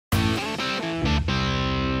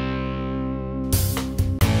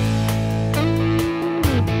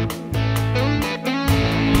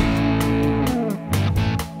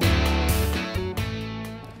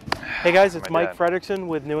Hey guys, it's Mike Fredriksen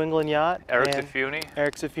with New England Yacht. Eric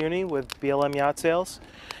Cifuini with BLM Yacht Sales.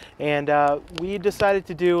 And we decided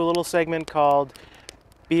to do a little segment called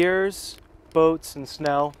Beers, Boats, and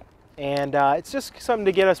Snow. And it's just something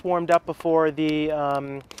to get us warmed up before the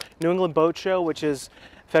New England Boat Show, which is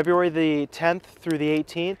February the 10th through the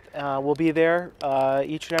 18th. We'll be there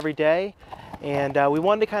each and every day. And we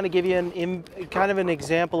wanted to kind of give you an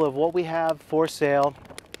example of what we have for sale.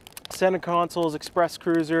 Center consoles, express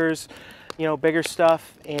cruisers, you know, bigger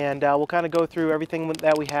stuff, and we'll kind of go through everything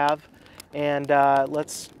that we have. And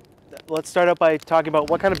let's start out by talking about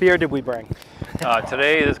what kind of beer did we bring.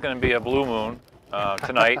 Today is going to be a Blue Moon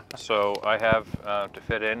tonight, so I have to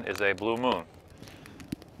fit in is a Blue Moon.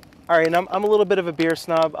 All right, and I'm a little bit of a beer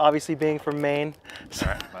snob, obviously being from Maine. All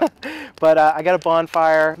right. But I got a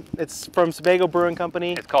Bonfire. It's from Sebago Brewing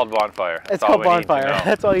Company. It's called Bonfire. It's called Bonfire.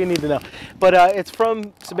 That's all you need to know. But it's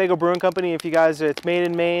from Sebago Brewing Company. If you guys, it's made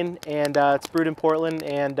in Maine, and it's brewed in Portland.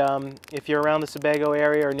 And if you're around the Sebago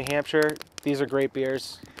area or New Hampshire, these are great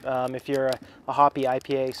beers. If you're a hoppy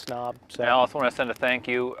IPA snob. So. And I also want to send a thank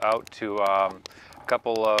you out to a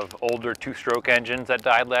couple of older two-stroke engines that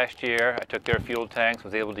died last year. I took their fuel tanks,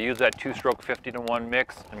 was able to use that two-stroke 50-to-1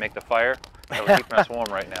 mix and make the fire. That was keeping us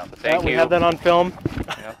warm right now. So thank you. We have that on film.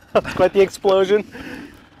 Yep. Quite the explosion.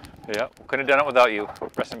 Yeah, couldn't have done it without you.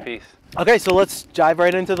 Rest in peace. Okay, so let's dive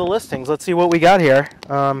right into the listings. Let's see what we got here.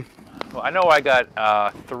 Well, I know I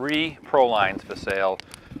got 3 Pro lines for sale.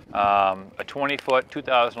 A 20-foot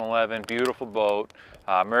 2011 beautiful boat,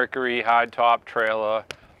 Mercury hardtop trailer,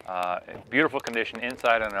 beautiful condition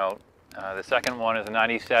inside and out. The second one is a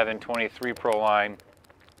 97 23 Pro line.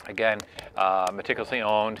 Again, meticulously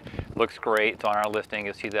owned, looks great. It's on our listing.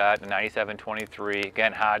 You'll see that, the 97 23.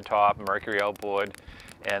 Again, hardtop, Mercury outboard.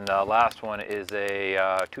 And the last one is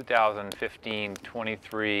a 2015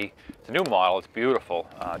 23. It's a new model. It's beautiful.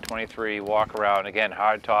 23 walk around. Again,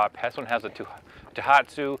 hardtop. This one has a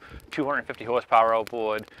Tohatsu 250 horsepower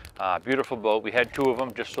outboard. Beautiful boat. We had 2 of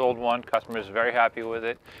them. Just sold one. Customers are very happy with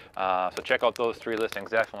it. So check out those 3 listings.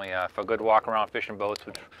 Definitely for good walk around fishing boats.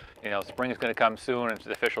 Which, you know, spring is going to come soon, and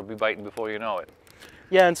the fish will be biting before you know it.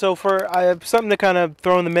 Yeah, and so I have something to kind of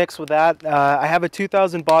throw in the mix with that. I have a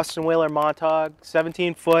 2000 Boston Whaler Montauk,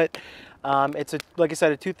 17 foot. It's like I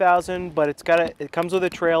said, a 2000, but it comes with a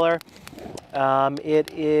trailer.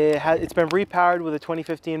 It's been repowered with a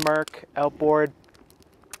 2015 Merc outboard.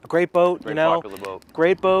 A great boat, Very you know. popular boat.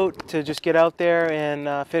 Great boat to just get out there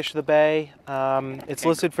and fish the bay. It's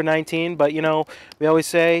listed for 19, but you know, we always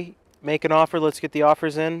say, make an offer. Let's get the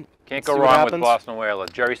offers in. Can't go wrong with Boston Whaler.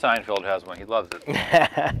 Jerry Seinfeld has one. He loves it.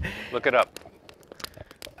 Look it up.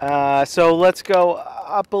 So let's go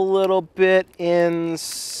up a little bit in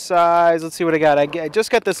size. Let's see what I got. I just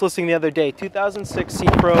got this listing the other day. 2006 Sea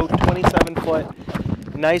Pro, 27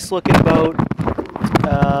 foot. Nice looking boat.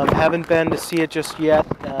 Haven't been to see it just yet.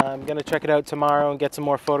 I'm going to check it out tomorrow and get some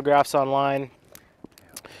more photographs online.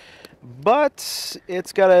 But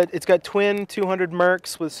it's got twin 200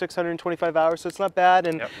 Mercs with 625 hours, so it's not bad.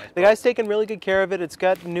 And yep, the guy's taking really good care of it. It's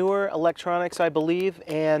got newer electronics, I believe,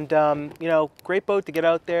 and you know, great boat to get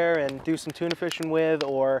out there and do some tuna fishing with,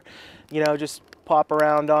 or you know, just pop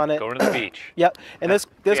around on it. Go to the beach. Yep. And this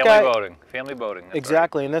family boating.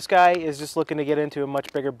 Exactly. Right. And this guy is just looking to get into a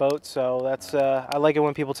much bigger boat, so that's I like it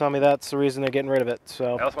when people tell me that's the reason they're getting rid of it.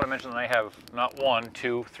 So I also want to mention that I have not 1,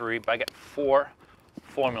 2, 3, but I got 4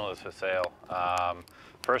 formulas for sale.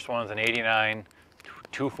 First one is an 89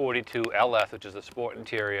 242 LS, which is a sport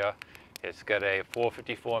interior. It's got a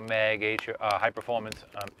 454 mag high performance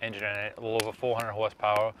engine in it, a little over 400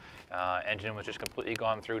 horsepower. Engine was just completely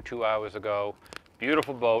gone through 2 hours ago.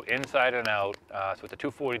 Beautiful boat inside and out. So it's a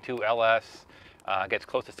 242 LS. Gets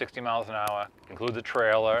close to 60 miles an hour. Includes a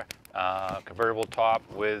trailer, convertible top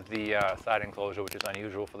with the side enclosure, which is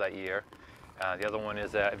unusual for that year. The other one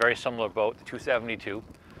is a very similar boat, the 272.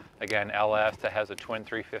 Again, LS that has a twin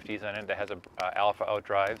 350s in it that has a Alpha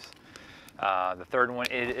outdrives. The third one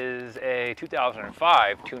is a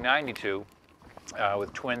 2005 292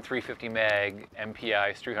 with twin 350 mag,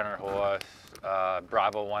 MPIs, 300 horse,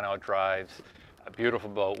 Bravo 1 outdrives. A beautiful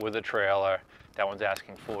boat with a trailer. That one's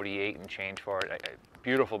asking 48 and change for it. A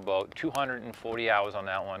beautiful boat, 240 hours on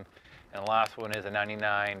that one. And the last one is a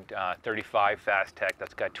 99 35 Fast Tech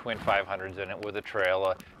that's got twin 500s in it with a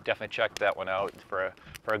trailer. Definitely check that one out. It's for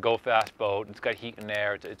a go fast boat. It's got heat and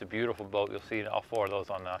air. It's a beautiful boat. You'll see all 4 of those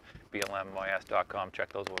on blmys.com.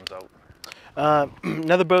 Check those ones out.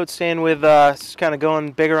 Another boat staying with kind of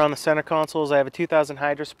going bigger on the center consoles. I have a 2000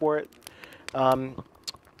 Hydrosport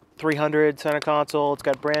 300 center console. It's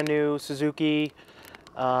got brand new Suzuki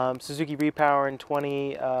Repower in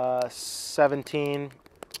 2017.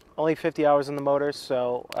 only 50 hours in the motor,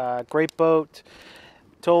 so great boat.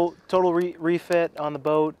 Total refit on the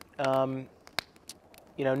boat.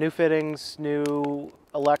 You know, new fittings, new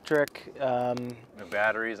electric, New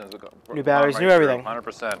batteries, new batteries, new everything.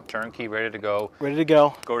 100% turnkey, ready to go. Ready to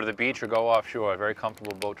go. Go to the beach or go offshore. Very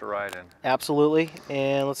comfortable boat to ride in. Absolutely.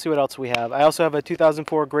 And let's see what else we have. I also have a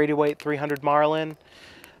 2004 Grady White 300 Marlin.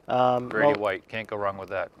 Grady White, can't go wrong with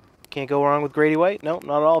that. Can't go wrong with Grady White. No,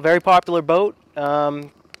 not at all. Very popular boat.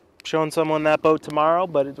 Showing someone that boat tomorrow,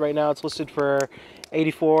 but right now it's listed for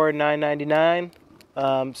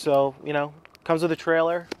 $84,999. So, you know, comes with a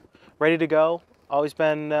trailer, ready to go. Always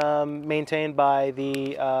been maintained by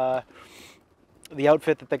the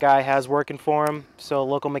outfit that the guy has working for him. So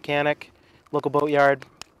local mechanic, local boatyard,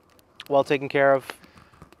 well taken care of.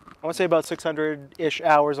 I want to say about 600-ish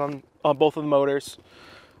hours on both of the motors.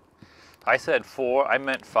 I said 4. I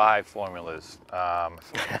meant 5 formulas.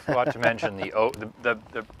 Forgot to mention the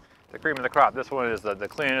cream of the crop. This one is the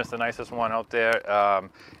cleanest, the nicest one out there.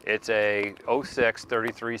 It's a 06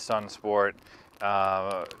 33 Sun Sport.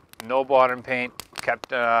 No bottom paint, kept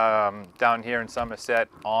down here in Somerset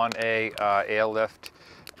on a airlift.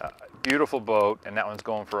 Beautiful boat, and that one's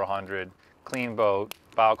going for 100. Clean boat,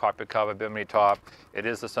 bow cockpit cover, bimini top. It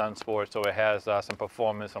is the Sun Sport, so it has some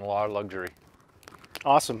performance and a lot of luxury.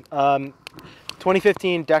 Awesome.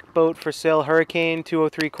 2015 deck boat for sale, Hurricane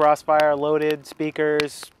 203 Crossfire, loaded,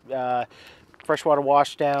 speakers, freshwater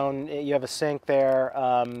washdown. You have a sink there,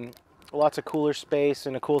 lots of cooler space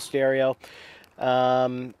and a cool stereo.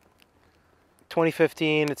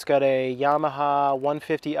 2015, it's got a Yamaha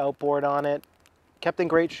 150 outboard on it. Kept in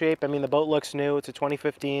great shape. I mean, the boat looks new. It's a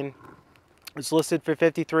 2015. It's listed for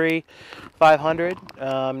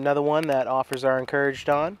 $53,500. Another one that offers are encouraged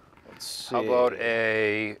on. Let's see. How about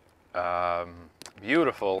a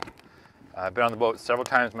beautiful, I've been on the boat several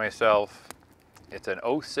times myself. It's an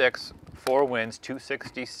 06 4 winds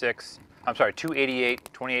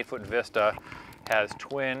 288 28-foot Vista. Has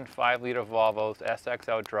twin 5-liter Volvos, SX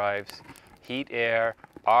outdrives, heat, air,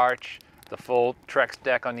 arch, the full Trex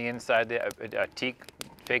deck on the inside, the teak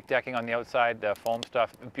fake decking on the outside, the foam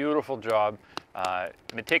stuff. Beautiful job,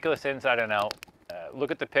 meticulous inside and out.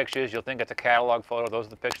 Look at the pictures, you'll think it's a catalog photo. Those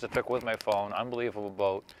are the pictures I took with my phone. Unbelievable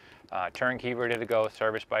boat. Turnkey, ready to go,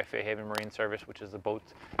 serviced by Fairhaven Marine Service, which is the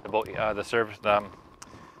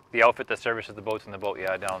outfit that services the boats in the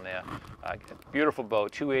boatyard down there. Beautiful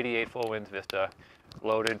boat, 288 4 winds Vista,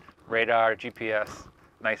 loaded, radar, GPS,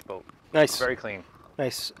 nice boat. Nice. Very clean.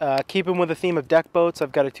 Nice. Keeping with the theme of deck boats,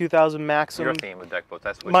 I've got a 2000 Maxim. Your theme with deck boats,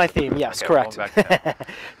 that's what my theme, yes, okay, correct.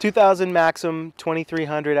 2000 Maxim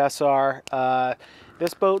 2300 SR.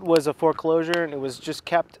 This boat was a foreclosure, and it was just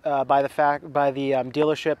kept by the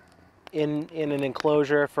dealership in an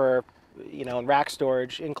enclosure for, you know, in rack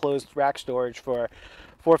storage, enclosed rack storage for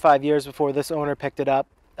 4 or 5 years before this owner picked it up.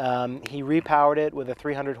 He repowered it with a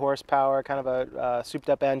 300 horsepower, kind of a souped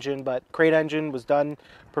up engine, but crate engine was done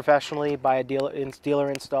professionally by a dealer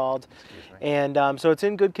installed. And so it's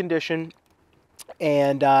in good condition.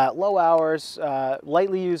 And low hours,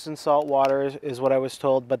 lightly used in salt water is what I was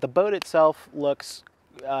told. But the boat itself looks,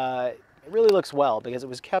 it really looks well because it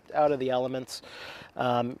was kept out of the elements.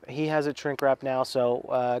 He has it shrink wrapped now,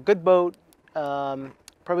 so good boat.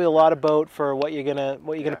 Probably a lot of boat for what you're gonna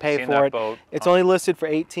pay for it. Boat it's only listed for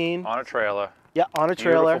 18. On a trailer. Yeah, on a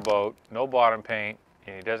trailer. Beautiful boat, no bottom paint.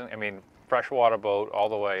 It doesn't. I mean, freshwater boat all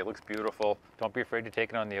the way. It looks beautiful. Don't be afraid to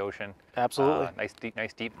take it on the ocean. Absolutely. Nice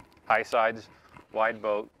deep, high sides, wide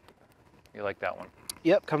boat. You like that one?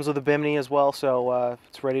 Yep, comes with a bimini as well, so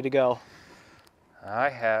it's ready to go. I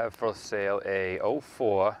have for sale a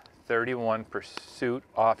 04 31 Pursuit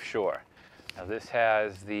Offshore. Now this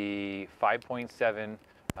has the 5.7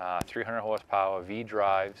 300 horsepower V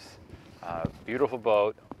drives. Beautiful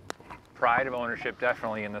boat. Pride of ownership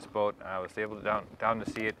definitely in this boat. I was able to down to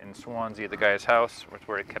see it in Swansea at the guy's house, which is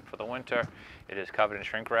where it kept for the winter. It is covered in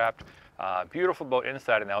shrink wrapped. Beautiful boat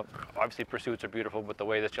inside and out. Obviously Pursuits are beautiful, but the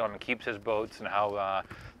way this gentleman keeps his boats and how,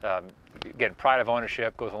 again, pride of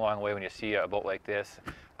ownership goes a long way when you see a boat like this.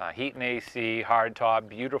 Heat and AC, hard top,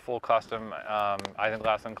 beautiful custom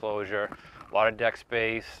isinglass enclosure, a lot of deck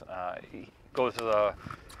space. He goes to the,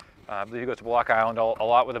 I believe he goes to Block Island a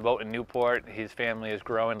lot with a boat in Newport. His family is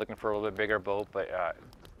growing, looking for a little bit bigger boat, but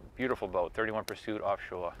beautiful boat, 31 Pursuit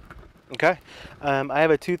Offshore. Okay. I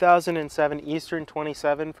have a 2007 Eastern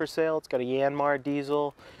 27 for sale. It's got a Yanmar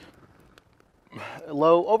diesel.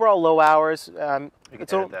 Overall low hours. You can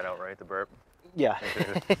edit that out, right? The burp. Yeah.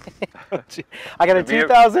 I got a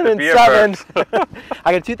 2007.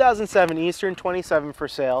 I got a 2007 Eastern 27 for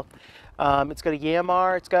sale. It's got a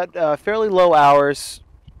Yanmar. It's got fairly low hours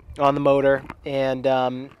on the motor, and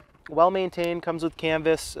well maintained, comes with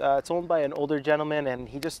canvas. It's owned by an older gentleman, and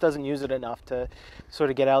he just doesn't use it enough to sort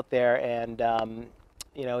of get out there. And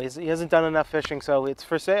you know, he hasn't done enough fishing, so it's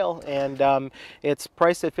for sale, and it's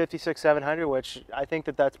priced at $56,700, which I think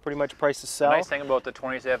that's pretty much priced to sell. The nice thing about the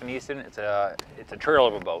 27 Easton, it's a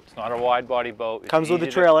trailer boat. It's not a wide body boat. Comes with a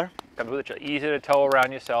trailer. Comes with a easy to tow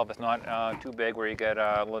around yourself. It's not too big where you get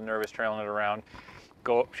a little nervous trailing it around.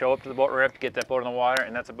 Show up to the boat ramp, get that boat in the water,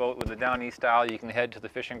 and that's a boat with the down east style. You can head to the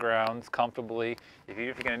fishing grounds comfortably. Even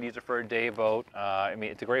if you're going to use it for a day boat, I mean,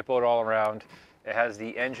 it's a great boat all around. It has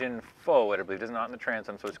the engine forward, I believe. It's not in the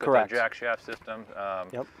transom, so it's got Correct. the jack shaft system.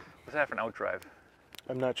 Yep. Was that for an outdrive?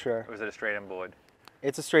 I'm not sure. Or was it a straight inboard?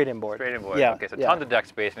 It's a straight inboard. Straight inboard. Yeah. Okay, so yeah. tons of deck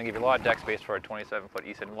space. And they give you a lot of deck space for a 27-foot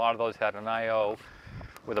Easton. A lot of those had an IO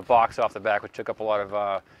with a box off the back, which took up a lot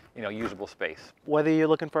of you know, usable space. Whether you're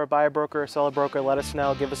looking for a buyer broker or seller broker, let us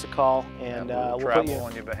know. Give us a call, and we'll we'll travel put you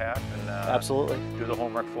on your behalf and absolutely do the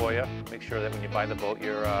homework for you. Make sure that when you buy the boat,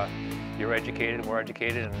 you're educated, we're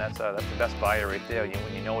educated, and that's the best buyer right there.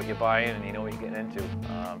 When you know what you're buying and you know what you're getting into,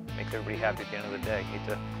 makes everybody happy at the end of the day.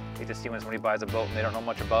 Hate to see when somebody buys a boat and they don't know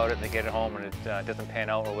much about it, and they get it home and it doesn't pan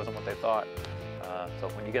out or wasn't what they thought. So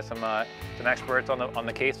when you get some experts on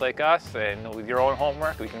the case like us, and with your own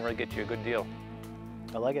homework, we can really get you a good deal.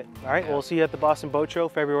 I like it. All right, Yeah. We'll see you at the Boston Boat Show,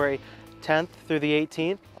 February 10th through the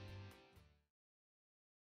 18th.